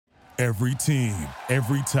Every team,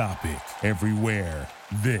 every topic, everywhere.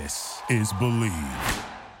 This is Believe.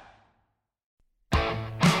 All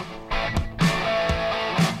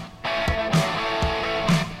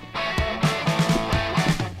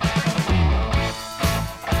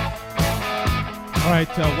right,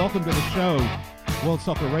 welcome to the show, World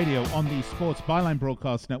Soccer Radio on the Sports Byline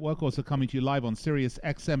Broadcast Network, also coming to you live on Sirius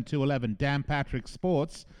XM 211, Dan Patrick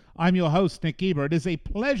Sports. I'm your host, Nick Eber. It is a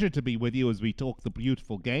pleasure to be with you as we talk the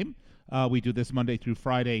beautiful game. We do this Monday through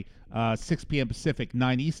Friday, 6 p.m. Pacific,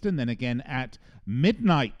 9 Eastern, then again at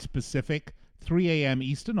midnight Pacific, 3 a.m.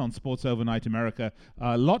 Eastern on Sports Overnight America.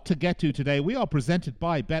 A lot to get to today. We are presented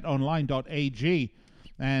by BetOnline.ag.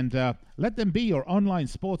 And let them be your online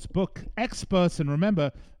sports book experts. And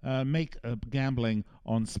remember, make gambling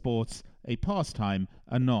on sports a pastime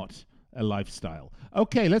and not a lifestyle.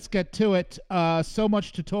 Okay, let's get to it. So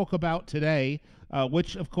much to talk about today,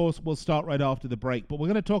 which, of course, we'll start right after the break. But we're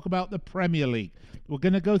going to talk about the Premier League. We're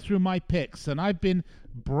going to go through my picks. And I've been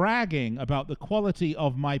bragging about the quality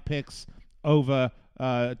of my picks over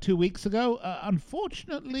 2 weeks ago.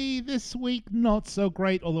 Unfortunately, this week, not so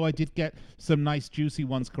great, although I did get some nice, juicy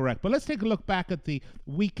ones correct. But let's take a look back at the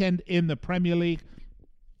weekend in the Premier League.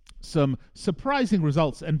 Some surprising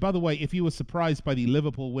results. And by the way, if you were surprised by the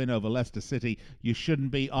Liverpool win over Leicester City, you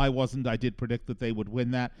shouldn't be. I wasn't. I did predict that they would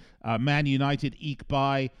win that. Man United eke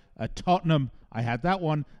by Tottenham. I had that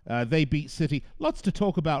one. They beat City. Lots to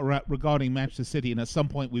talk about regarding Manchester City, and at some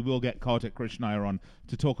point we will get Kartik Krishnaiyer on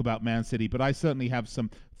to talk about Man City, but I certainly have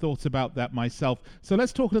some thoughts about that myself. So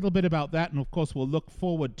let's talk a little bit about that, and of course we'll look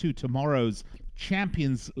forward to tomorrow's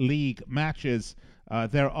Champions League matches.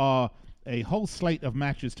 There are a whole slate of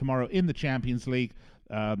matches tomorrow in the Champions League,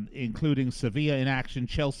 including Sevilla in action,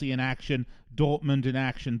 Chelsea in action, Dortmund in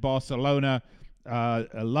action, Barcelona,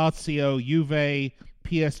 Lazio, Juve,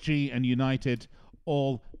 PSG and United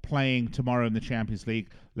all playing tomorrow in the Champions League.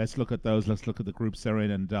 Let's look at those. Let's look at the groups they're in,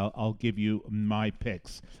 and I'll give you my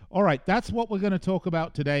picks. All right, that's what we're going to talk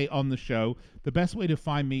about today on the show. The best way to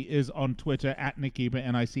find me is on Twitter, at Nick Eber,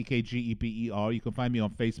 Nickgeber. You can find me on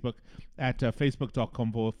Facebook at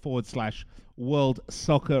facebook.com/World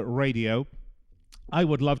Soccer Radio. I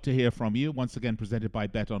would love to hear from you, once again presented by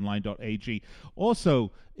BetOnline.ag.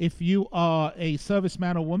 Also, if you are a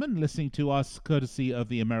serviceman or woman listening to us courtesy of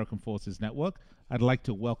the American Forces Network, I'd like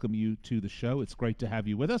to welcome you to the show. It's great to have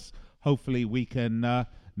you with us. Hopefully we can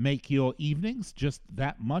make your evenings just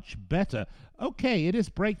that much better. Okay, it is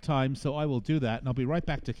break time, so I will do that, and I'll be right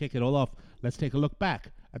back to kick it all off. Let's take a look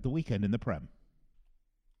back at the weekend in the Prem.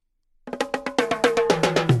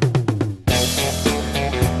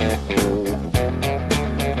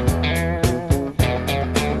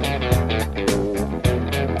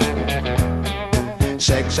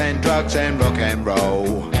 Sex and drugs and rock and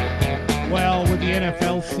roll. Well, with the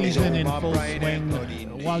NFL season in full swing,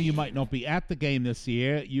 while you might not be at the game this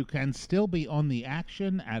year, you can still be on the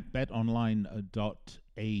action at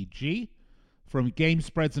BetOnline.ag. From game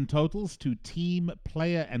spreads and totals to team,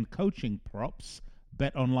 player, and coaching props,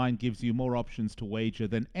 BetOnline gives you more options to wager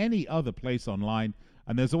than any other place online.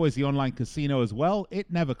 And there's always the online casino as well.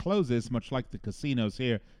 It never closes, much like the casinos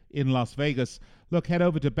here in Las Vegas. Look, head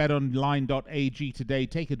over to betonline.ag today.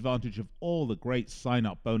 Take advantage of all the great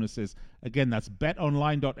sign-up bonuses. Again, that's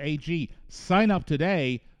betonline.ag. Sign up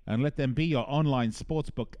today and let them be your online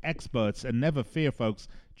sportsbook experts. And never fear, folks,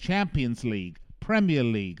 Champions League, Premier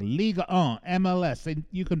League, Liga 1, MLS. And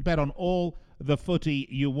you can bet on all the footy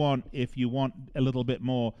you want if you want a little bit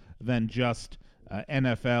more than just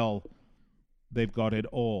NFL. They've got it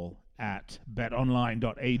all at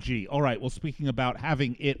betonline.ag. All right, well, speaking about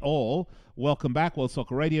having it all, welcome back. World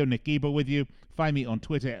Soccer Radio, Nick Eber with you. Find me on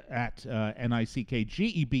Twitter at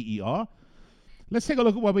Nickgeber. Let's take a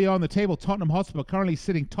look at where we are on the table. Tottenham Hotspur currently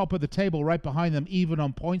sitting top of the table. Right behind them, even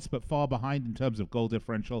on points, but far behind in terms of goal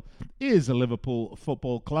differential, is a Liverpool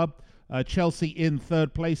Football Club. Chelsea in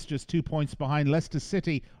third place, just 2 points behind. Leicester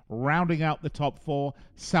City rounding out the top four.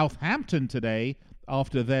 Southampton today,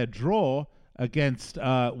 after their draw against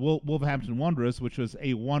Wolverhampton Wanderers, which was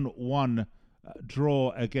a 1-1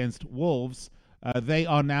 draw against Wolves. They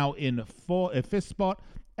are now in fifth spot.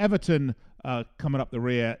 Everton coming up the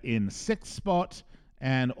rear in sixth spot.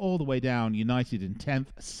 And all the way down, United in 10th.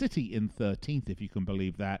 City in 13th, if you can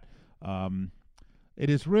believe that.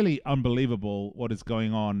 It is really unbelievable what is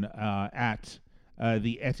going on at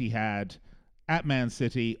the Etihad, at Man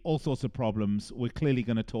City. All sorts of problems. We're clearly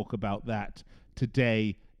going to talk about that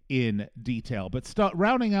today in detail. But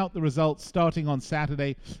rounding out the results, starting on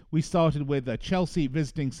Saturday, we started with Chelsea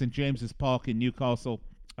visiting St. James's Park in Newcastle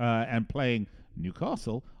and playing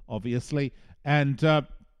Newcastle, obviously. And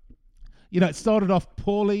it started off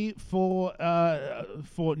poorly for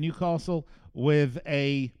Newcastle with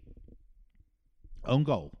a own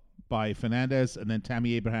goal by Fernandes, and then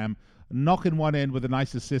Tammy Abraham knocking one in with a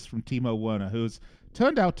nice assist from Timo Werner, who's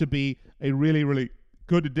turned out to be a really, really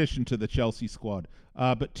good addition to the Chelsea squad.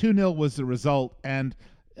 But 2-0 was the result, and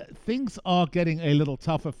things are getting a little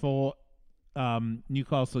tougher for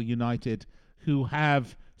Newcastle United, who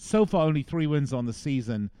have so far only 3 wins on the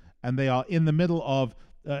season, and they are in the middle of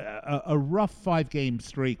a rough 5-game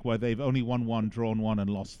streak where they've only won 1, drawn 1, and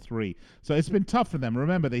lost 3. So it's been tough for them.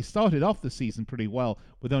 Remember, they started off the season pretty well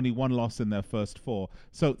with only 1 loss in their first 4.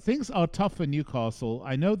 So things are tough for Newcastle.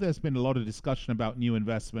 I know there's been a lot of discussion about new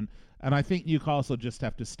investment, and I think Newcastle just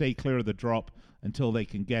have to stay clear of the drop until they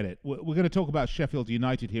can get it. We're going to talk about Sheffield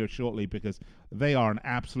United here shortly because they are an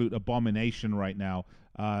absolute abomination right now.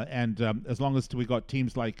 And as long as we got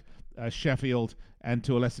teams like Sheffield and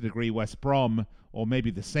to a lesser degree West Brom, or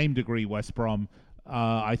maybe the same degree West Brom,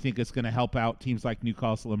 I think it's going to help out teams like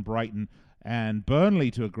Newcastle and Brighton and Burnley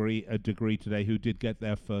to a degree today, who did get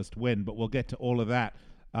their first win. But we'll get to all of that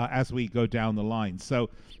as we go down the line. So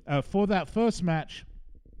for that first match,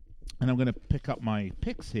 and I'm going to pick up my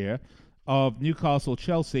picks here, of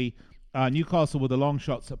Newcastle-Chelsea, Newcastle with the long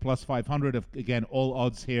shots at plus 500. Again, all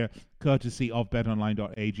odds here, courtesy of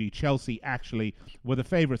BetOnline.ag. Chelsea actually were the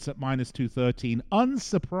favourites at minus 213.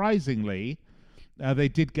 Unsurprisingly, they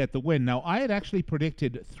did get the win. Now, I had actually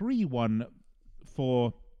predicted 3-1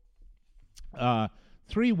 for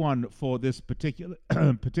 3-1 for this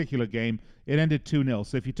particular game. It ended 2-0.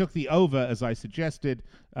 So if you took the over, as I suggested,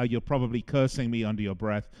 you're probably cursing me under your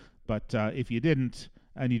breath. But if you didn't,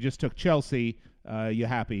 and you just took Chelsea, you're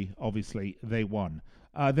happy. Obviously, they won.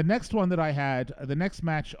 The next one that I had, the next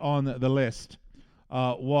match on the list,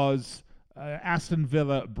 was Aston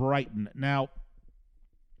Villa-Brighton. Now,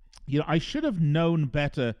 I should have known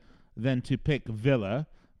better than to pick Villa,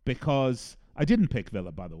 because I didn't pick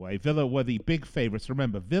Villa, by the way. Villa were the big favorites.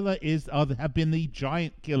 Remember, Villa have been the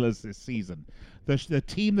giant killers this season. The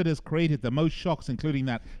team that has created the most shocks, including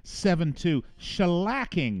that 7-2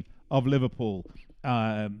 shellacking of Liverpool.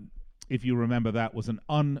 If you remember, that was an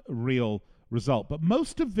unreal result. But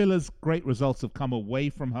most of Villa's great results have come away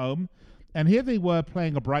from home. And here they were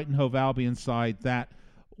playing a Brighton Hove Albion side that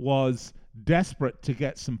was desperate to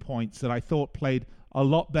get some points, that I thought played a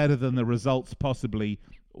lot better than the results possibly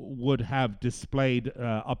would have displayed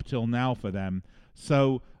up till now for them.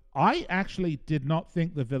 So I actually did not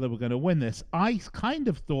think the Villa were going to win this. I kind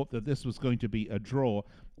of thought that this was going to be a draw.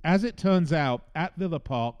 As it turns out, at Villa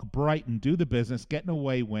Park, Brighton do the business, get an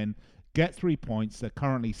away win, get 3 points. They're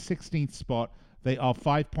currently 16th spot. They are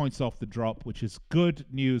 5 points off the drop, which is good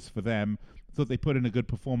news for them. Thought they put in a good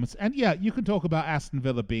performance. And yeah, you can talk about Aston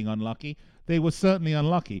Villa being unlucky. They were certainly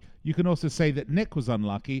unlucky. You can also say that Nick was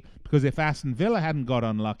unlucky, because if Aston Villa hadn't got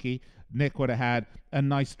unlucky, Nick would have had a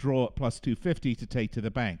nice draw at plus 250 to take to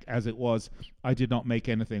the bank. As it was, I did not make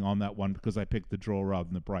anything on that one because I picked the draw rather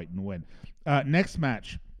than the Brighton win. Next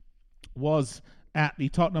match was at the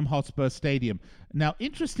Tottenham Hotspur Stadium. Now,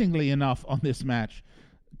 interestingly enough, on this match,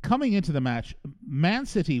 coming into the match, Man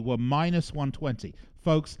City were minus 120.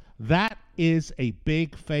 Folks, that is a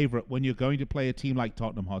big favorite when you're going to play a team like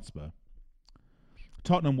Tottenham Hotspur.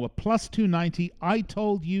 Tottenham were plus 290. I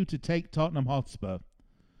told you to take Tottenham Hotspur.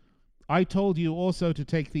 I told you also to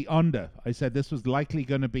take the under. I said this was likely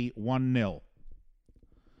going to be 1-0.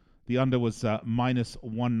 The under was minus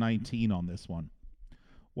 119 on this one.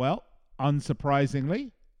 Well,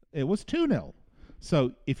 unsurprisingly, it was 2-0.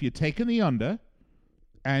 So if you'd taken the under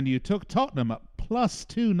and you took Tottenham at plus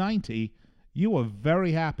 290, you were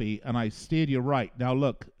very happy, and I steered you right. Now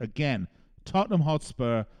look, again, Tottenham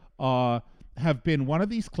Hotspur have been one of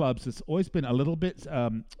these clubs that's always been a little bit...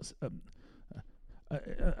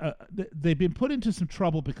 they've been put into some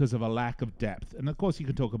trouble because of a lack of depth. And of course you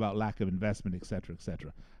can talk about lack of investment, etc.,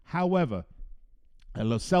 etc. However,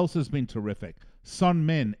 Lo Celso's been terrific. Son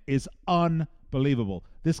Min is unbelievable.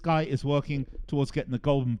 This guy is working towards getting the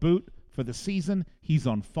golden boot for the season. He's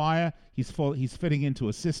on fire. He's fitting into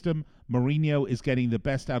a system. Mourinho is getting the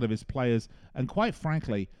best out of his players. And quite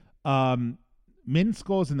frankly, Min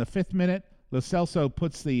scores in the 5th minute. Lo Celso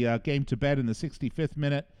puts the game to bed in the 65th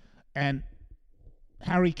minute. And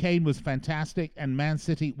Harry Kane was fantastic, and Man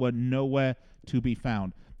City were nowhere to be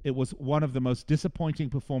found. It was one of the most disappointing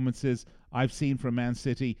performances I've seen from Man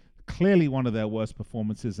City, clearly one of their worst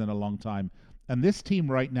performances in a long time. And this team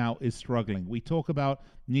right now is struggling. We talk about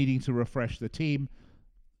needing to refresh the team.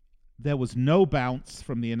 There was no bounce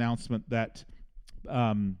from the announcement that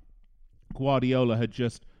Guardiola had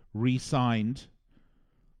just re-signed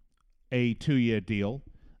a 2-year deal.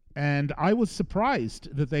 And I was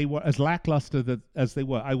surprised that they were as lackluster as they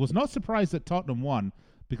were. I was not surprised that Tottenham won,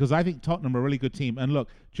 because I think Tottenham are a really good team. And look,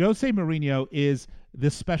 Jose Mourinho is the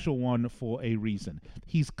special one for a reason.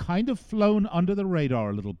 He's kind of flown under the radar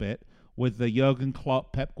a little bit with the Jurgen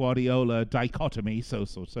Klopp, Pep Guardiola dichotomy, so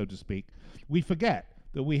to speak. We forget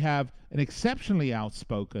that we have an exceptionally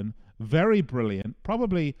outspoken, very brilliant,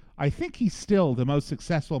 probably, I think he's still the most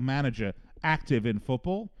successful manager active in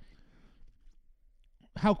football.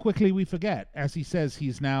 How quickly we forget. As he says,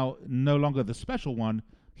 he's now no longer the special one,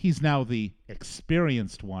 he's now the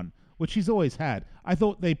experienced one, which he's always had. I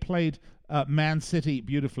thought they played Man City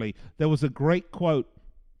beautifully. There was a great quote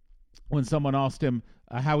when someone asked him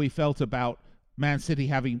how he felt about Man City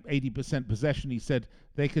having 80% possession. He said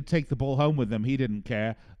they could take the ball home with them. He didn't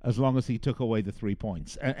care as long as he took away the 3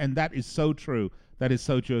 points. And that is so true. That is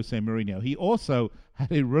so Jose Mourinho. He also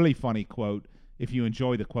had a really funny quote, if you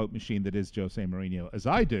enjoy the quote machine that is Jose Mourinho, as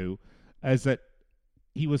I do, as that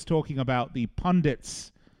he was talking about the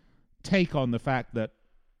pundits' take on the fact that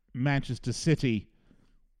Manchester City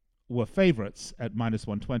were favourites at minus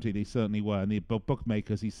 120. They certainly were. And the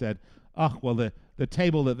bookmakers, he said, well, the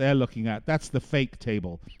table that they're looking at, that's the fake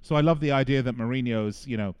table. So I love the idea that Mourinho's,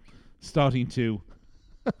 starting to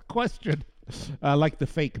question, like the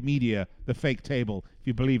fake media, the fake table, if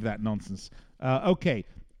you believe that nonsense. Okay,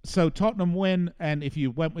 so Tottenham win, and if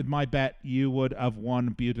you went with my bet, you would have won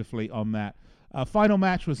beautifully on that. Final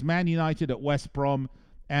match was Man United at West Brom.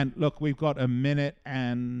 And look, we've got a minute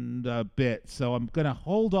and a bit, so I'm going to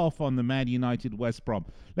hold off on the Man United West Brom.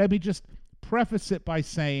 Let me just preface it by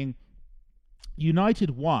saying United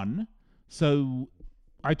won, so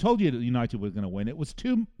I told you that United were going to win. It was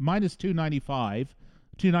minus 295,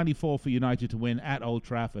 294 for United to win at Old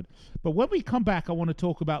Trafford. But when we come back, I want to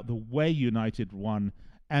talk about the way United won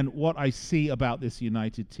and what I see about this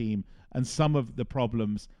United team and some of the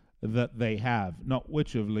problems that they have, not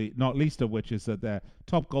least of which is that their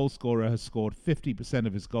top goal scorer has scored 50%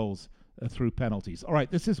 of his goals through penalties. All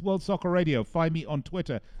right, this is World Soccer Radio. Find me on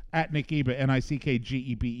Twitter at Nick Geber,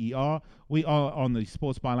 Nickgeber. We are on the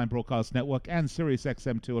Sports Byline Broadcast Network and Sirius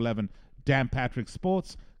XM 211 Dan Patrick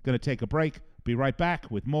Sports. Going to take a break. Be right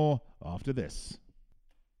back with more after this.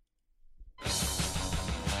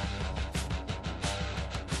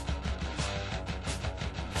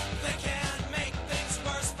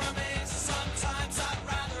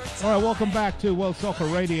 All right, welcome back to World Soccer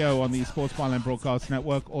Radio on the Sports Byline Broadcast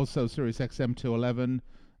Network, also Sirius XM 211,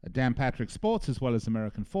 Dan Patrick Sports, as well as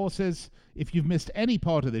American Forces. If you've missed any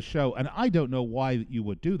part of this show, and I don't know why you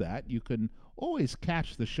would do that, you can always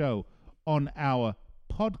catch the show on our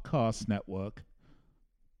podcast network.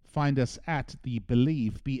 Find us at the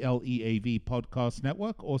Believe, BLEAV Podcast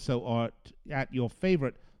Network, also at your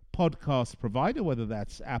favorite podcast provider, whether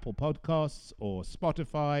that's Apple Podcasts or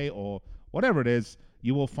Spotify or whatever it is.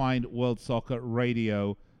 You will find World Soccer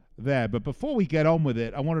Radio there. But before we get on with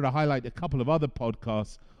it, I wanted to highlight a couple of other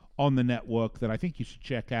podcasts on the network that I think you should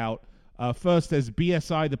check out. First, there's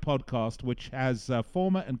BSI, the podcast, which has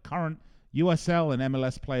former and current USL and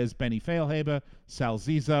MLS players Benny Feilhaber, Sal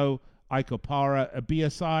Zizzo, Ike Opara.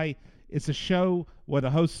 BSI is a show where the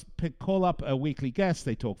hosts call up a weekly guest.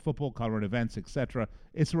 They talk football, current events, etc.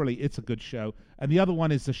 It's a good show. And the other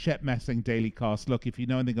one is the Shep Messing Daily Cast. Look, if you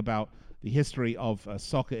know anything about the history of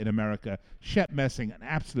soccer in America, Shep Messing, an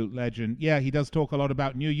absolute legend. Yeah, he does talk a lot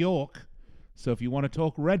about New York. So if you want to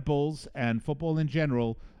talk Red Bulls and football in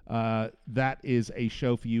general, that is a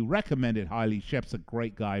show for you. Recommend it highly. Shep's a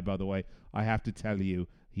great guy, by the way. I have to tell you,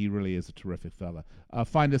 he really is a terrific fella.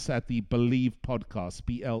 Find us at the Believe Podcast,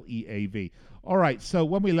 BLEAV. All right, so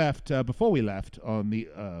when we left, before we left on the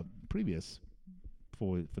previous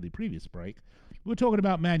break, we were talking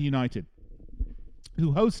about Man United,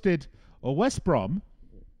 who hosted West Brom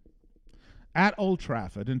at Old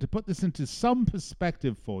Trafford. And to put this into some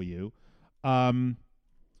perspective for you,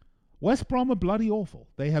 West Brom are bloody awful.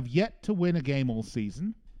 They have yet to win a game all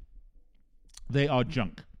season. They are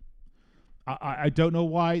junk. I don't know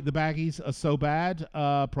why the Baggies are so bad.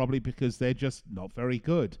 Probably because they're just not very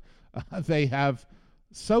good. They have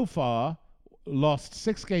so far lost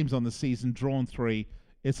 6 games on the season, drawn 3.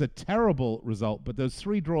 It's a terrible result, but those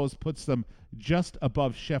 3 draws puts them just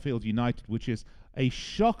above Sheffield United, which is a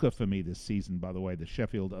shocker for me this season, by the way, that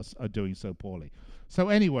Sheffield are doing so poorly. So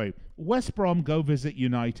anyway, West Brom go visit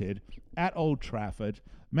United at Old Trafford.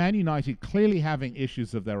 Man United clearly having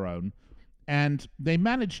issues of their own, and they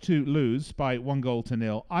managed to lose by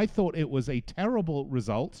 1-0. I thought it was a terrible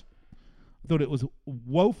result. I thought it was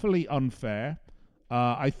woefully unfair.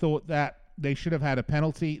 I thought that they should have had a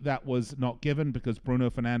penalty that was not given because Bruno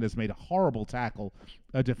Fernandes made a horrible tackle,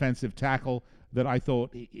 a defensive tackle that I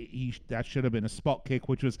thought that should have been a spot kick,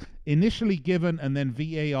 which was initially given and then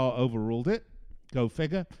VAR overruled it. Go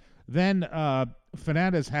figure. Then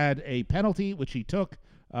Fernandez had a penalty, which he took.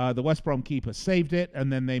 The West Brom keeper saved it,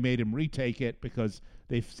 and then they made him retake it because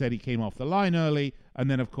they said he came off the line early, and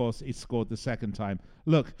then, of course, he scored the second time.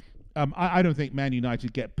 Look, I don't think Man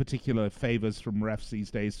United get particular favors from refs these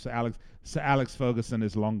days. Sir Alex Ferguson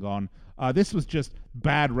is long gone. This was just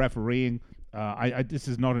bad refereeing. This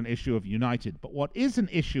is not an issue of United. But what is an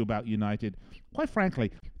issue about United, quite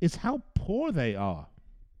frankly, is how poor they are.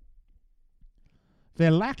 They're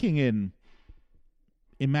lacking in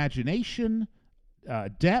imagination,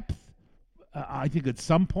 depth. I think at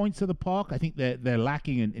some points of the park, I think they're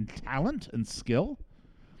lacking in talent and skill.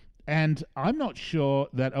 And I'm not sure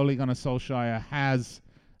that Ole Gunnar Solskjaer has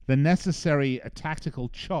the necessary tactical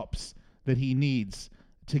chops that he needs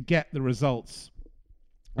to get the results.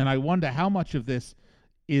 And I wonder how much of this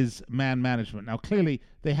is man management. Now, clearly,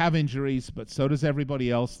 they have injuries, but so does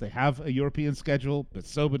everybody else. They have a European schedule, but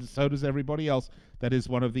so does everybody else. That is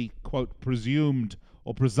one of the, quote, presumed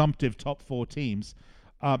or presumptive top 4 teams.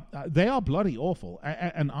 They are bloody awful.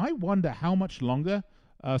 And I wonder how much longer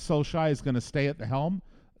Solskjaer is going to stay at the helm.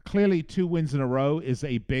 Clearly, 2 wins in a row is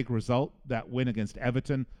a big result. That win against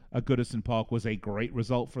Everton at Goodison Park was a great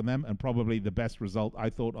result for them and probably the best result, I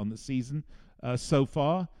thought, on the season so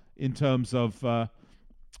far in terms of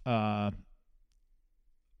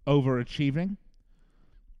overachieving.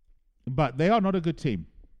 But they are not a good team.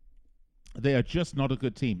 They are just not a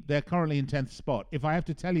good team. They're currently in 10th spot. If I have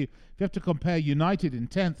to tell you, if you have to compare United in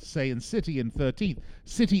 10th, say, and City in 13th,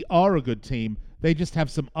 City are a good team. They just have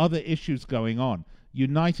some other issues going on.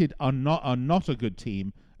 United are not a good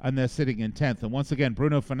team, and they're sitting in 10th. And once again,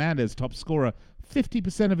 Bruno Fernandes, top scorer,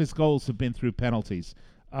 50% of his goals have been through penalties.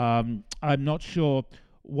 I'm not sure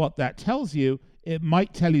what that tells you. It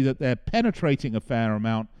might tell you that they're penetrating a fair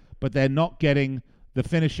amount, but they're not getting the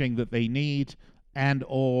finishing that they need, and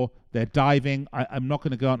or they're diving. I'm not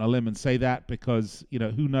going to go out on a limb and say that because,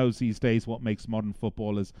 who knows these days what makes modern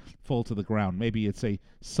footballers fall to the ground. Maybe it's a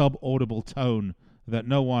sub-audible tone that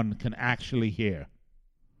no one can actually hear.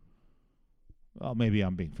 Well, maybe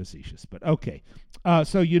I'm being facetious, but okay.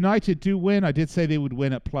 So United do win. I did say they would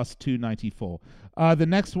win at plus 294. The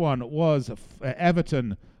next one was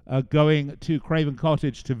Everton going to Craven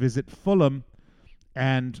Cottage to visit Fulham,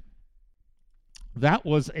 and that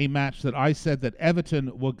was a match that I said that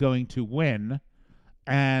Everton were going to win,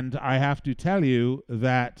 and I have to tell you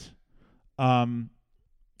that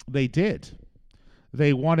they did.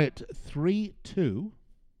 They won it 3-2,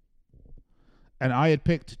 and I had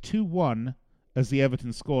picked 2-1 as the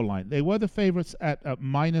Everton scoreline. They were the favourites at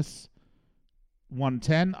minus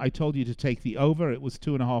 110. I told you to take the over. It was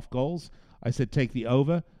 2.5 goals. I said take the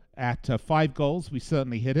over at 5 goals. We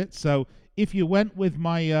certainly hit it. So if you went with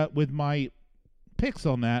my picks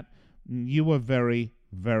on that, you were very,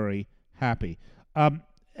 very happy.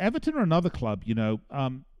 Everton are another club,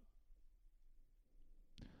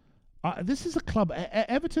 this is a club.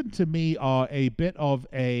 Everton to me are a bit of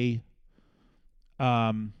a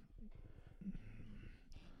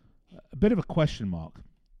question mark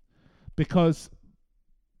because,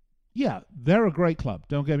 yeah, they're a great club.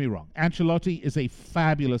 Don't get me wrong. Ancelotti is a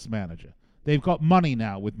fabulous manager. They've got money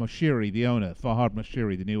now with Moshiri, the owner, Farhad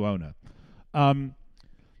Moshiri, the new owner.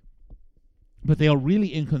 But they are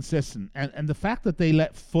really inconsistent. And the fact that they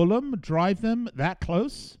let Fulham drive them that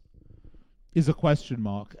close is a question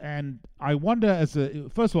mark. And I wonder,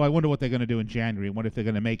 first of all, I wonder what they're going to do in January and what if they're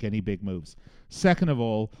going to make any big moves. Second of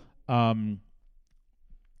all, I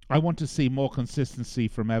want to see more consistency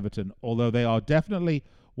from Everton, although they are definitely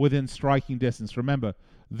within striking distance. Remember,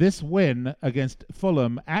 this win against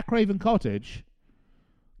Fulham at Craven Cottage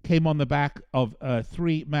came on the back of a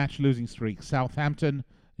 3-match losing streak: Southampton,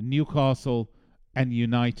 Newcastle, and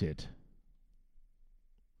United.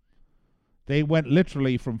 They went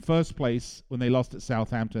literally from first place when they lost at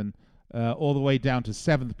Southampton all the way down to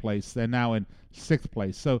 7th place. They're now in 6th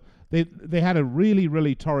place. So they had a really,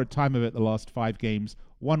 really torrid time of it the last 5 games.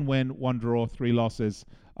 1 win, 1 draw, 3 losses.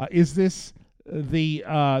 Is this the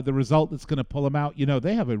result that's going to pull them out?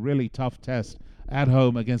 They have a really tough test at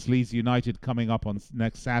home against Leeds United coming up on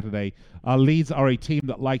next Saturday. Leeds are a team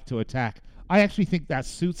that like to attack. I actually think that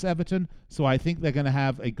suits Everton, so I think they're going to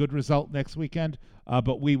have a good result next weekend,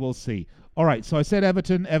 but we will see. All right, so I said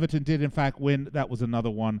Everton. Everton did, in fact, win. That was another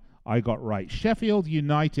one I got right. Sheffield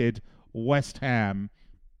United, West Ham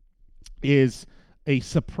is a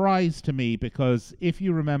surprise to me because if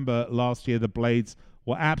you remember last year, the Blades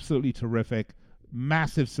were absolutely terrific.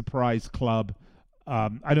 Massive surprise club.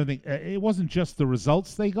 I don't think it wasn't just the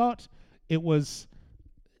results they got. It was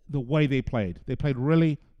the way they played. They played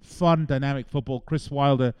really fun, dynamic football. Chris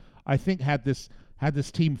Wilder, I think, had this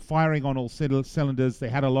team firing on all cylinders. They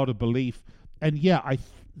had a lot of belief, and yeah,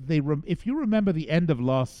 if you remember the end of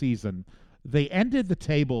last season, they ended the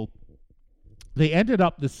table. They ended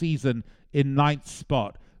up the season in 9th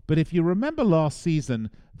spot. But if you remember last season,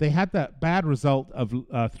 they had that bad result of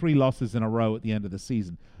 3 losses in a row at the end of the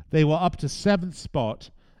season. They were up to 7th spot,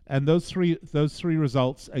 and those three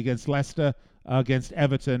results against Leicester, against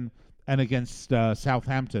Everton, and against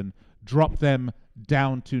Southampton dropped them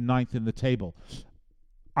down to 9th in the table.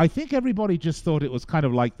 I think everybody just thought it was kind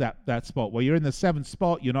of like that spot where you're in the 7th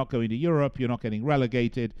spot, you're not going to Europe, you're not getting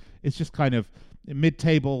relegated. It's just kind of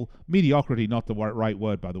mid-table mediocrity, not the right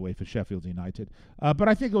word, by the way, for Sheffield United. But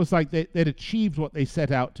I think it was like they'd achieved what they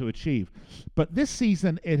set out to achieve. But this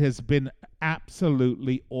season, it has been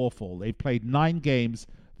absolutely awful. They've played 9 games.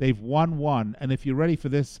 They've won 1. And if you're ready for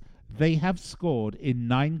this, they have scored in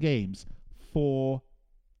 9 games 4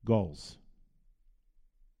 goals.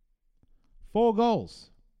 4 goals.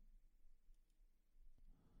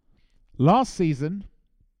 Last season,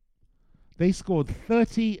 they scored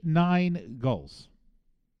 39 goals.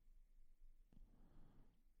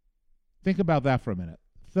 Think about that for a minute.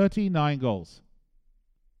 39 goals.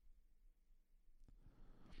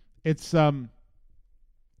 It somewhat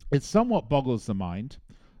boggles the mind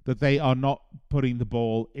that they are not putting the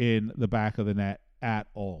ball in the back of the net at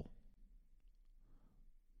all.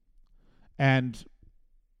 And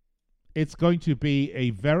it's going to be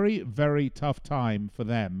a very, very tough time for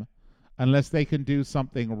them unless they can do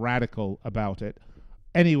something radical about it.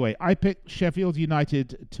 Anyway, I picked Sheffield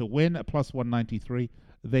United to win at plus 193.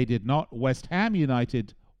 They did not. West Ham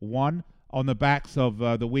United won on the backs of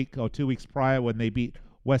the week or 2 weeks prior when they beat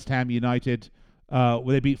West Ham United. When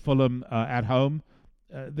they beat Fulham at home.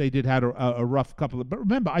 They did have a rough couple of... But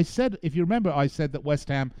remember, I said that West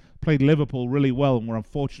Ham played Liverpool really well and were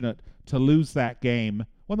unfortunate to lose that game.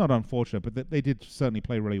 Well, not unfortunate, but they did certainly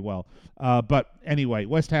play really well. But anyway,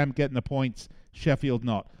 West Ham getting the points, Sheffield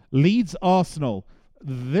not. Leeds Arsenal.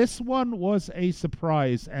 This one was a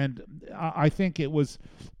surprise, and I think it was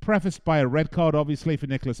prefaced by a red card, obviously, for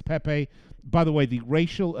Nicolas Pepe. By the way, the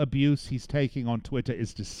racial abuse he's taking on Twitter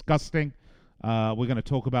is disgusting. We're going to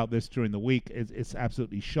talk about this during the week. It's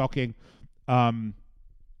absolutely shocking and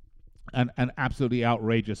absolutely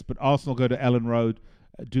outrageous. But Arsenal go to Ellen Road,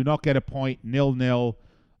 do not get a point, 0-0.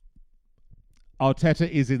 Arteta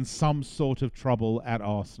is in some sort of trouble at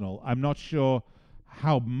Arsenal. I'm not sure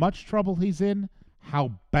how much trouble he's in,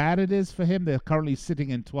 how bad it is for him. They're currently sitting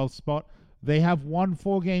in 12th spot. They have won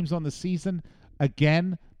 4 games on the season.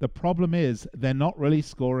 Again, the problem is they're not really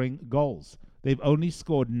scoring goals. They've only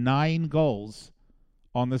scored 9 goals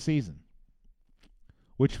on the season,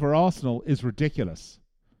 which for Arsenal is ridiculous.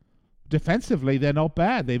 Defensively, they're not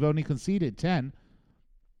bad. They've only conceded 10.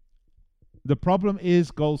 The problem is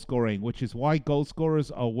goal scoring, which is why goal scorers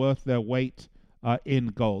are worth their weight in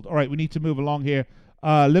gold. All right, we need to move along here.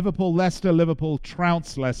 Liverpool-Leicester. Liverpool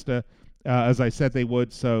trounced Leicester, as I said they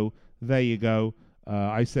would, so there you go.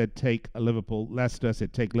 I said take Liverpool. Leicester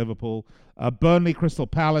said take Liverpool. Burnley-Crystal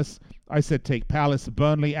Palace. I said take Palace.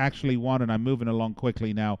 Burnley actually won, and I'm moving along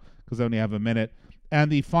quickly now because I only have a minute.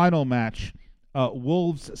 And the final match,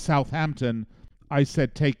 Wolves-Southampton. I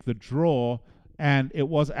said take the draw, and it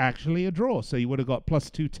was actually a draw. So you would have got plus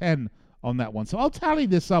 210 on that one. So I'll tally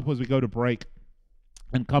this up as we go to break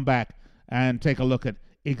and come back and take a look at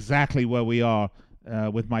exactly where we are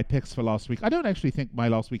with my picks for last week. I don't actually think my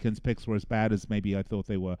last weekend's picks were as bad as maybe I thought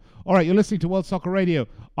they were. All right, you're listening to World Soccer Radio.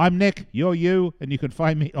 I'm Nick, you're you, and you can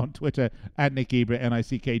find me on Twitter at Nick Geber,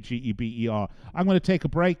 Nickgeber. I'm going to take a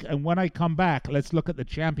break, and when I come back, let's look at the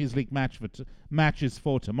Champions League matches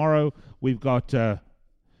for tomorrow. We've got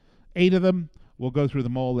 8 of them. We'll go through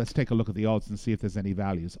them all. Let's take a look at the odds and see if there's any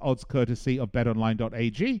values. Odds courtesy of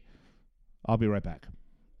BetOnline.ag. I'll be right back.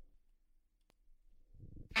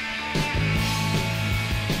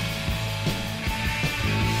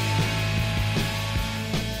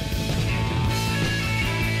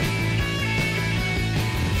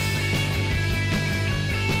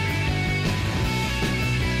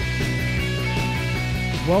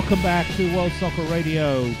 Welcome back to World Soccer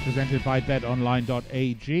Radio, presented by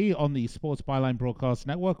BetOnline.ag on the Sports Byline Broadcast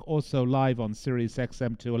Network, also live on Sirius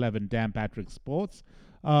XM 211 Dan Patrick Sports.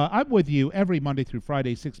 I'm with you every Monday through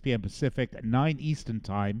Friday, 6 p.m. Pacific, 9 Eastern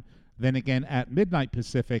Time. Then again at midnight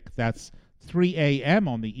Pacific, that's 3 a.m.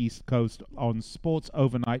 on the East Coast on Sports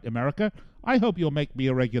Overnight America. I hope you'll make me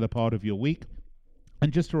a regular part of your week.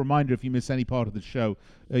 And just a reminder, if you miss any part of the show,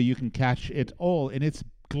 you can catch it all in its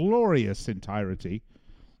glorious entirety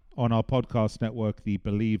on our podcast network, the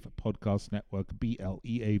Believe Podcast Network,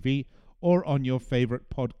 BLEAV, or on your favorite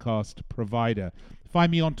podcast provider.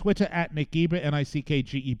 Find me on Twitter at Nick Geber,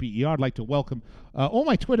 NickGeber. I'd like to welcome all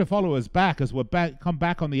my Twitter followers back as we're come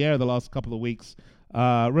back on the air the last couple of weeks,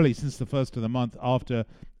 really since the first of the month after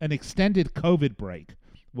an extended COVID break,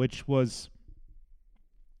 which was,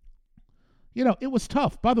 it was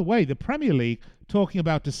tough. By the way, the Premier League talking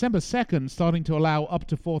about December 2nd starting to allow up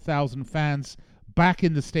to 4,000 fans back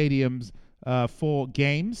in the stadiums for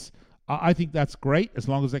games. I think that's great as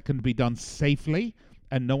long as it can be done safely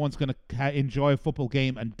and no one's going to enjoy a football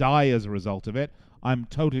game and die as a result of it. I'm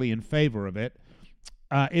totally in favor of it.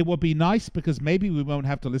 It would be nice because maybe we won't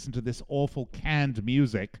have to listen to this awful canned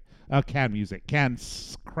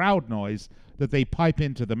crowd noise that they pipe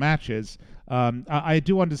into the matches. I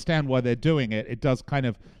do understand why they're doing it. It does kind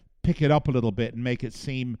of pick it up a little bit and make it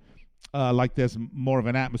seem like there's more of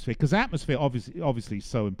an atmosphere, because atmosphere obviously is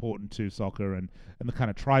so important to soccer, and the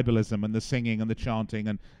kind of tribalism and the singing and the chanting,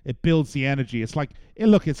 and it builds the energy. It's like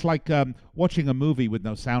watching a movie with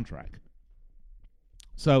no soundtrack.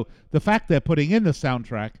 So the fact they're putting in the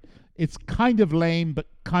soundtrack, it's kind of lame but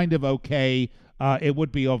kind of okay. It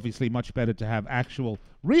would be obviously much better to have actual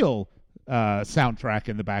real soundtrack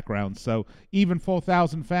in the background. So even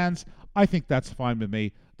 4,000 fans, I think that's fine with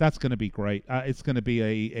me. That's going to be great. It's going to be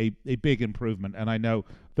a big improvement, and I know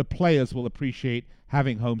the players will appreciate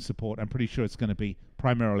having home support. I'm pretty sure it's going to be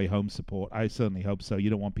primarily home support. I certainly hope so. You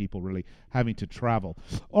don't want people really having to travel.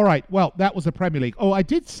 All right, well, that was the Premier League. Oh, I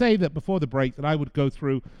did say that before the break that I would go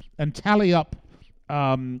through and tally up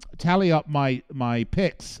my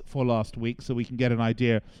picks for last week so we can get an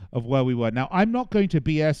idea of where we were. Now, I'm not going to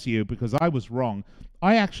BS you because I was wrong.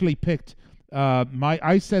 I actually picked...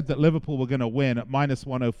 I said that Liverpool were going to win at minus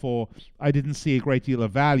 104. I didn't see a great deal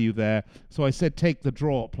of value there, so I said take the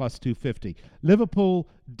draw at plus 250. Liverpool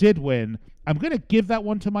did win. I'm going to give that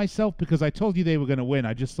one to myself because I told you they were going to win.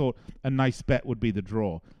 I just thought a nice bet would be the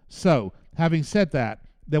draw. So, having said that,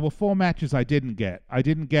 there were 4 matches I didn't get. I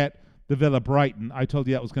didn't get the Villa-Brighton. I told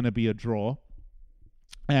you that was going to be a draw.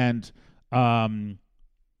 And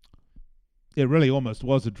it really almost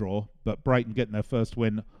was a draw, but Brighton getting their first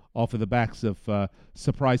win off of the backs of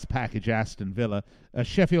surprise package Aston Villa.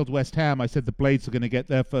 Sheffield West Ham, I said the Blades are going to get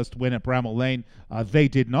their first win at Bramall Lane. They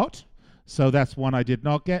did not, so that's one I did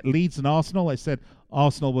not get. Leeds and Arsenal, I said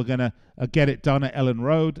Arsenal were going to get it done at Ellen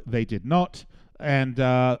Road. They did not. And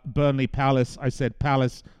Burnley Palace, I said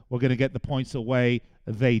Palace were going to get the points away.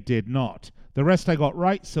 They did not. The rest I got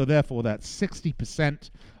right, so therefore that's 60%.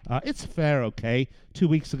 It's fair, okay. 2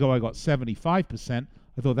 weeks ago I got 75%.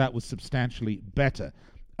 I thought that was substantially better.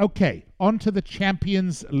 Okay, on to the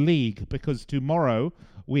Champions League, because tomorrow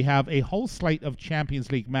we have a whole slate of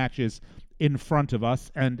Champions League matches in front of us,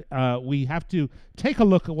 and we have to take a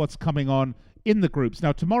look at what's coming on in the groups.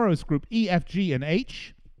 Now, tomorrow's Group E, F, G, and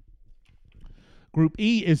H. Group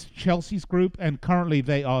E is Chelsea's group, and currently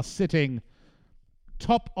they are sitting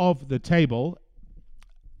top of the table.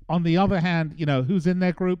 On the other hand, who's in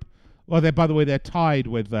their group? Well, by the way, they're tied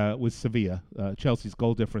with Sevilla. Chelsea's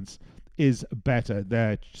goal difference is better.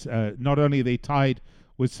 They're not only are they tied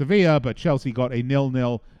with Sevilla, but Chelsea got a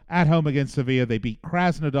 0-0 at home against Sevilla. They beat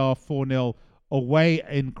Krasnodar 4-0 away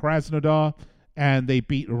in Krasnodar, and they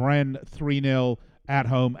beat Rennes 3-0 at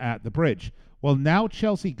home at the Bridge. Well, now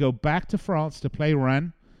Chelsea go back to France to play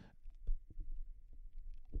Rennes,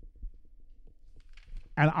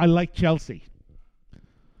 and I like Chelsea.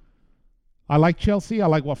 I like Chelsea. I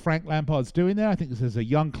like what Frank Lampard's doing there. I think this is a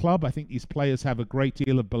young club. I think these players have a great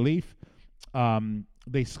deal of belief.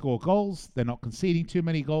 They score goals. They're not conceding too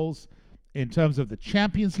many goals. In terms of the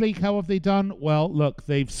Champions League, how have they done? Well, look,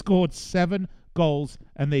 they've scored 7 goals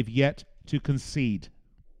and they've yet to concede.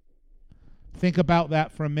 Think about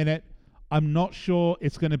that for a minute. I'm not sure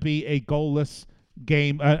it's going to be a goalless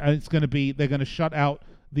game. They're going to shut out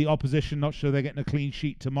the opposition. Not sure they're getting a clean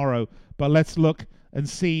sheet tomorrow. But let's look and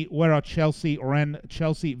see where are Chelsea.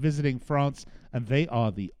 Chelsea visiting France, and they are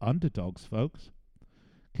the underdogs, folks.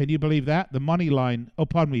 Can you believe that? The money line,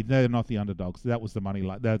 pardon me, they're not the underdogs. That was the money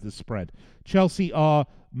line. They're the spread. Chelsea are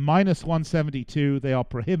minus 172. They are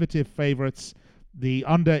prohibitive favorites. The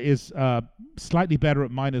under is slightly better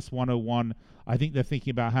at minus 101. I think they're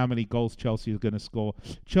thinking about how many goals Chelsea is going to score.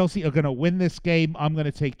 Chelsea are going to win this game. I'm going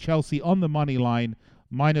to take Chelsea on the money line,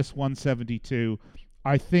 minus 172.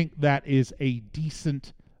 I think that is a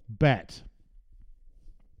decent bet.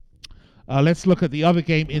 Let's look at the other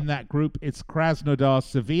game in that group. It's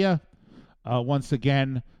Krasnodar-Sevilla. Once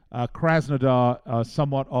again, Krasnodar,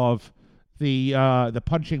 somewhat of the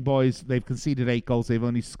punching boys. They've conceded 8 goals. They've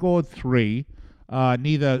only scored 3.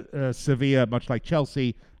 Neither Sevilla, much like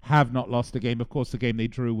Chelsea, have not lost a game. Of course, the game they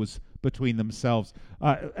drew was between themselves.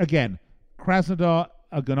 Again, Krasnodar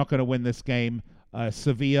are not going to win this game.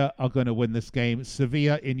 Sevilla are going to win this game.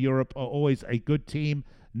 Sevilla in Europe are always a good team,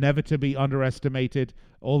 never to be underestimated.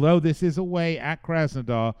 Although this is away at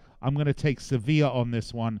Krasnodar, I'm going to take Sevilla on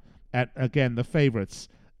this one at, again, the favorites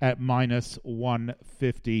at minus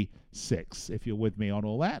 156, if you're with me on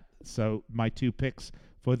all that. So my two picks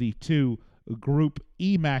for the two Group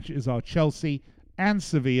E matches are Chelsea and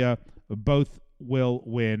Sevilla. Both will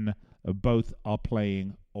win. Both are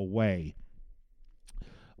playing away.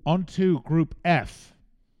 On to Group F.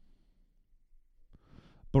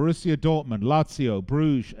 Borussia Dortmund, Lazio,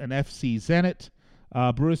 Bruges, and FC Zenit.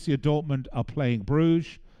 Borussia Dortmund are playing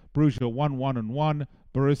Bruges. Bruges are 1-1-1.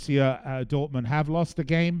 Borussia Dortmund have lost a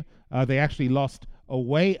game. They actually lost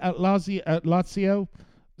away at Lazio.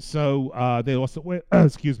 So they lost away.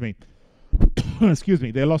 Excuse me. Excuse me.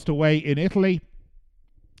 They lost away in Italy.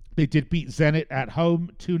 They did beat Zenit at home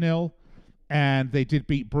 2-0. And they did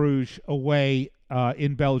beat Bruges away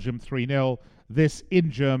in Belgium 3-0. This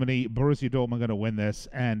in Germany. Borussia Dortmund are going to win this.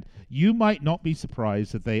 And you might not be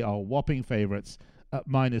surprised that they are whopping favorites at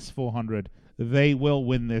minus 400. They will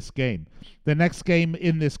win this game. The next game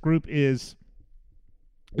in this group is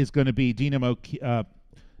going to be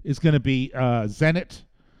Zenit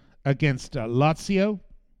against Lazio.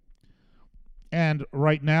 And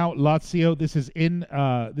right now, Lazio, this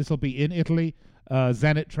will be in Italy.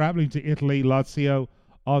 Zenit traveling to Italy. Lazio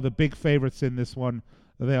are the big favorites in this one.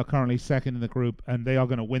 They are currently second in the group, and they are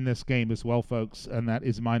going to win this game as well, folks. And that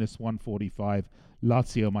is minus 145.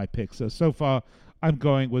 Lazio, my pick. So far, I'm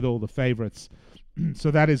going with all the favorites.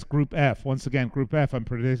 So that is Group F. Once again, Group F, I'm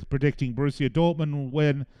predicting Borussia Dortmund will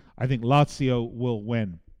win. I think Lazio will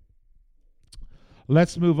win.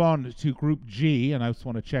 Let's move on to Group G, and I just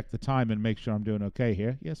want to check the time and make sure I'm doing okay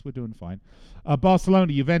here. Yes, we're doing fine.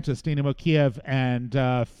 Barcelona, Juventus, Dinamo Kiev, and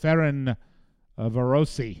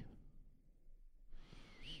Ferencváros.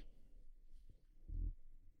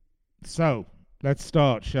 So, let's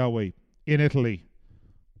start, shall we? In Italy.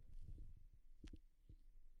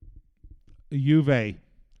 Juve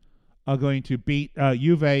are going to beat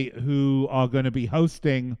Juve, who are going to be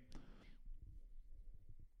hosting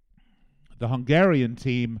the Hungarian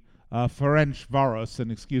team, Ferencváros,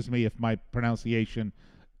 and excuse me if my pronunciation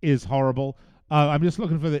is horrible. I'm just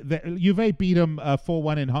looking for the Juve beat them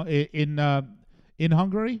 4-1 in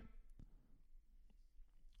Hungary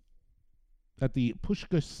at the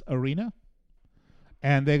Puskás Arena,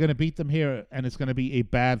 and they're going to beat them here, and it's going to be a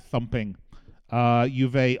bad thumping.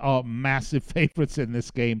 Juve are massive favorites in this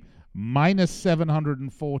game, minus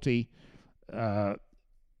 740.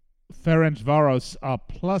 Ferencváros are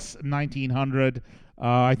plus 1900.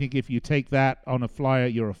 I think if you take that on a flyer,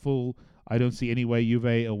 you're a fool. I don't see any way Juve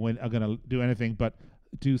are going to do anything but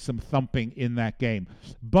do some thumping in that game.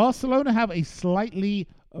 Barcelona have a slightly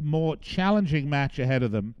more challenging match ahead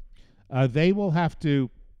of them. They will have to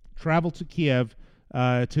travel to Kiev,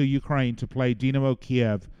 to Ukraine, to play Dinamo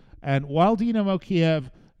Kiev. And while Dinamo Kiev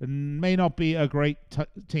may not be a great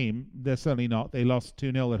team, they're certainly not. They lost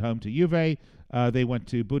 2-0 at home to Juve. They went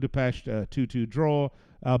to Budapest, 2-2 draw.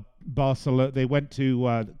 Barcelona, they went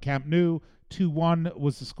to Camp Nou, 2-1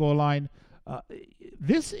 was the scoreline.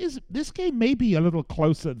 This game may be a little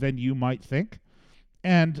closer than you might think.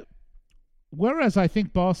 And whereas I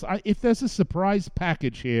think if there's a surprise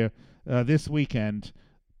package here this weekend,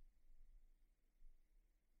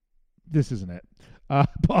 this isn't it.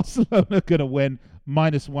 Barcelona going to win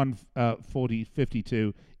minus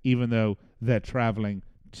 152, even though they're traveling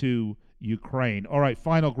to Ukraine. All right,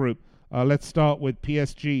 final group. Let's start with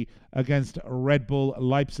PSG against Red Bull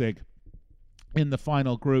Leipzig in the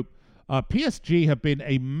final group. PSG have been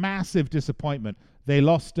a massive disappointment. They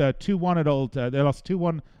lost 2-1 they lost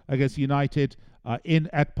 2-1 against United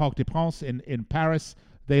at Parc des Princes in Paris.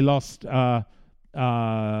 They lost.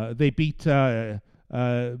 They beat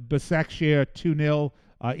Başakşehir 2-0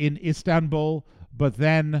 in Istanbul, but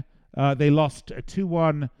then they lost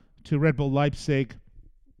 2-1 to Red Bull Leipzig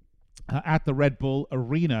at the Red Bull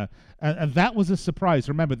Arena, and that was a surprise.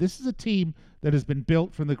 Remember, this is a team that has been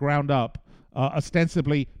built from the ground up,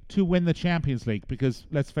 ostensibly to win the Champions League, because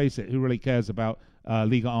let's face it, who really cares about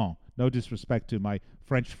Ligue 1? No disrespect to my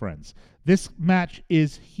French friends. This match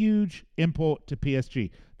is huge import to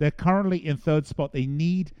PSG. They're currently in third spot. They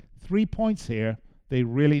need 3 points here. They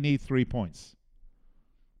really need 3 points.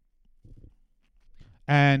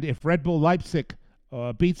 And if Red Bull Leipzig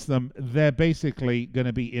beats them, they're basically going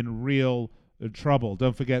to be in real trouble.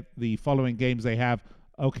 Don't forget the following games they have.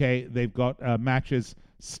 Okay, they've got matches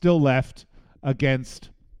still left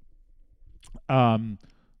against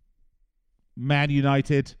Man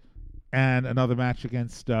United, and another match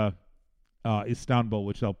against Istanbul,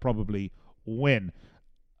 which they'll probably win.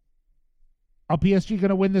 Are PSG going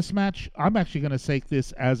to win this match? I'm actually going to take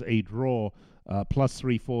this as a draw, plus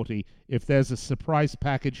 340. If there's a surprise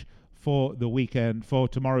package for the weekend, for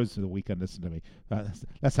tomorrow's the weekend, listen to me.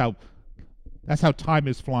 That's how time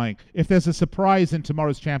is flying. If there's a surprise in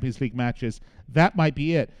tomorrow's Champions League matches, that might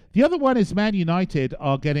be it. The other one is Man United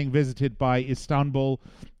are getting visited by Istanbul,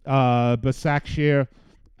 Başakşehir.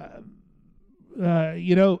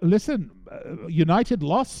 Listen, United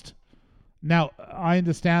lost. Now, I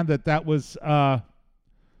understand that was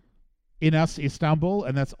in Istanbul,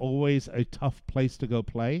 and that's always a tough place to go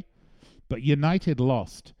play. But United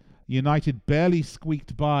lost. United barely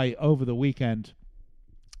squeaked by over the weekend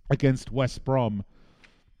against West Brom.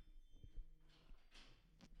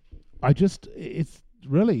 It's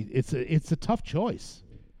a tough choice.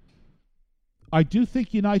 I do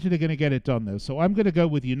think United are going to get it done, though. So I'm going to go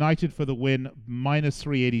with United for the win, minus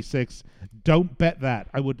 386. Don't bet that.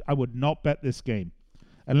 I would not bet this game.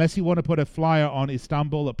 Unless you want to put a flyer on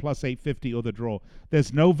Istanbul at plus 850 or the draw.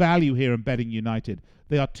 There's no value here in betting United.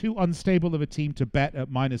 They are too unstable of a team to bet at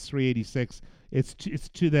minus 386.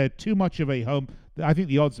 They're too much of a home. I think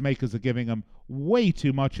the odds makers are giving them way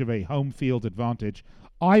too much of a home field advantage.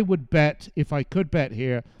 I would bet, if I could bet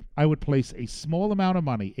here, I would place a small amount of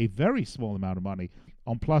money, a very small amount of money,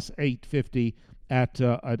 on plus 850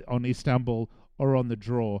 on Istanbul or on the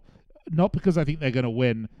draw. Not because I think they're going to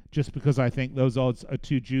win, just because I think those odds are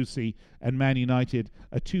too juicy and Man United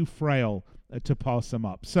are too frail to pass them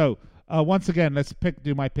up. So, once again, let's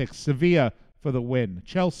do my picks. Sevilla for the win,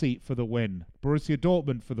 Chelsea for the win, Borussia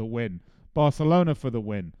Dortmund for the win, Barcelona for the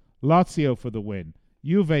win, Lazio for the win,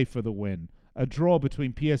 Juve for the win, a draw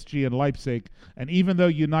between PSG and Leipzig. And even though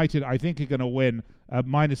United, I think, are going to win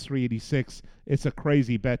minus 386, it's a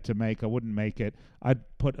crazy bet to make. I wouldn't make it. I'd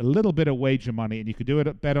put a little bit of wager money, and you could do it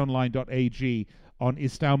at BetOnline.ag on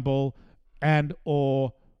Istanbul and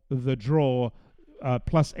or the draw,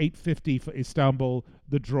 plus 850 for Istanbul.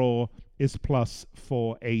 The draw is plus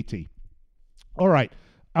 480. All right.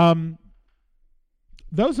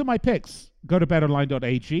 Those are my picks. Go to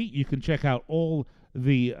BetOnline.ag. You can check out all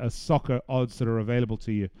the soccer odds that are available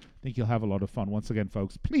to you. I think you'll have a lot of fun. Once again,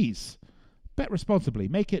 folks, please bet responsibly.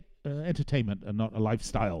 Make it entertainment and not a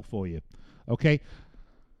lifestyle for you. Okay?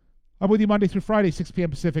 I'm with you Monday through Friday, 6 p.m.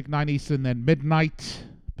 Pacific, 9 Eastern, then midnight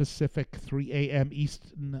Pacific, 3 a.m.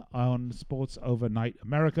 Eastern on Sports Overnight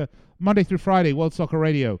America. Monday through Friday, World Soccer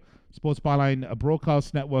Radio, Sports Byline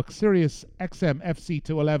Broadcast Network, Sirius XM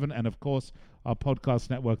FC211, and of course, our podcast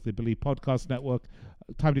network, the Believe Podcast Network.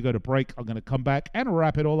 Time to go to break. I'm going to come back and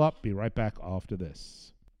wrap it all up. Be right back after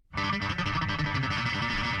this.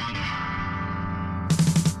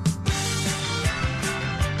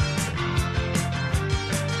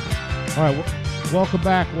 All right, welcome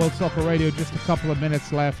back, World Soccer Radio. Just a couple of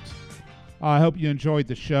minutes left. I hope you enjoyed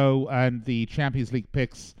the show and the Champions League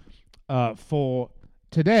picks for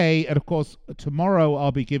today. And, of course, tomorrow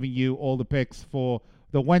I'll be giving you all the picks for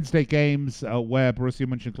the Wednesday games where Borussia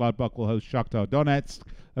Mönchengladbach will host Shakhtar Donetsk,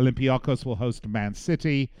 Olympiacos will host Man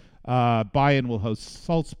City, Bayern will host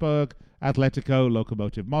Salzburg, Atletico,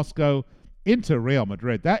 Lokomotiv Moscow, Inter Real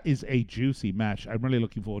Madrid. That is a juicy match. I'm really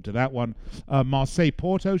looking forward to that one. Marseille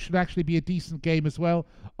Porto should actually be a decent game as well.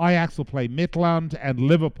 Ajax will play Midtjylland, and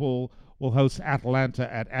Liverpool will host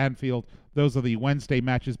Atalanta at Anfield. Those are the Wednesday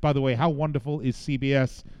matches. By the way, how wonderful is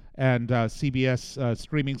CBS and CBS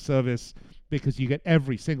streaming service, because you get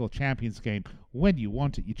every single Champions game when you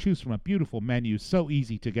want it. You choose from a beautiful menu, so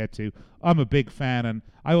easy to get to. I'm a big fan, and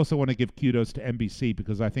I also want to give kudos to NBC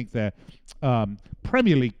because I think their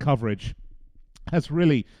Premier League coverage has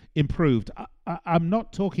really improved. I'm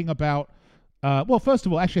not talking about... well, first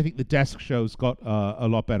of all, actually, I think the desk shows got a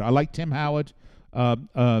lot better. I like Tim Howard a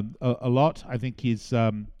lot. I think he's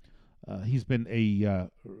been a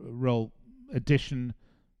real addition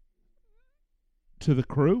to the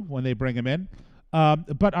crew when they bring him in.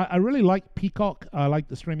 But I really like Peacock. I like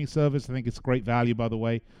the streaming service. I think it's great value, by the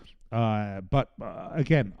way. But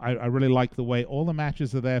again, I really like the way all the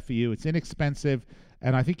matches are there for you. It's inexpensive,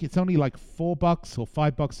 and I think it's only like $4 or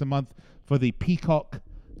 $5 a month for the Peacock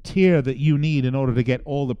tier that you need in order to get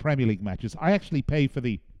all the Premier League matches. I actually pay for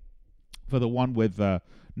the one with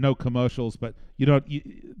no commercials, but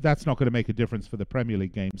that's not going to make a difference for the Premier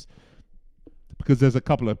League games, because there's a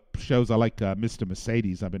couple of shows I like. Mr.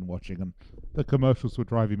 Mercedes I've been watching, and the commercials were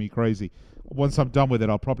driving me crazy. Once I'm done with it,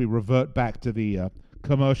 I'll probably revert back to the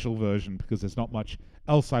commercial version, because there's not much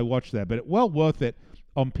else I watch there. But well worth it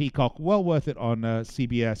on Peacock, well worth it on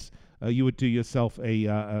CBS. You would do yourself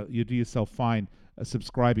fine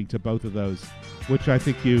subscribing to both of those, which I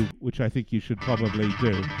think you should probably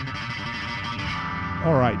do.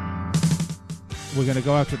 All right, we're going to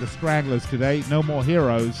go out to the Stranglers today. No more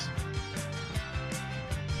heroes.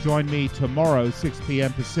 Join me tomorrow, 6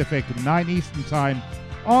 p.m. Pacific, 9 Eastern Time,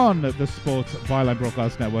 on the Sports Byline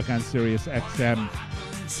Broadcast Network and Sirius XM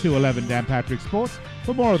 211 Dan Patrick Sports.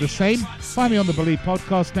 For more of the same, find me on the Believe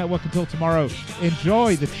Podcast Network. Until tomorrow,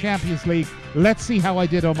 enjoy the Champions League. Let's see how I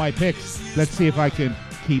did on my picks. Let's see if I can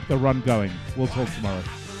keep the run going. We'll talk tomorrow.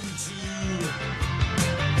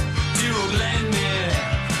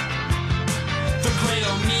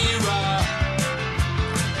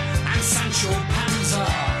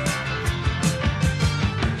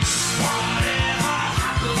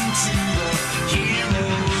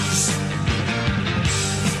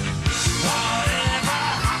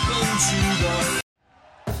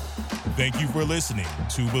 Thank you for listening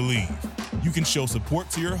to Believe. You can show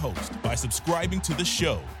support to your host by subscribing to the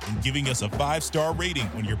show and giving us a 5-star rating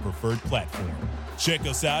on your preferred platform. Check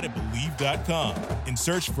us out at Believe.com and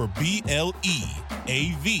search for BLEAV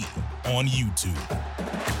on YouTube.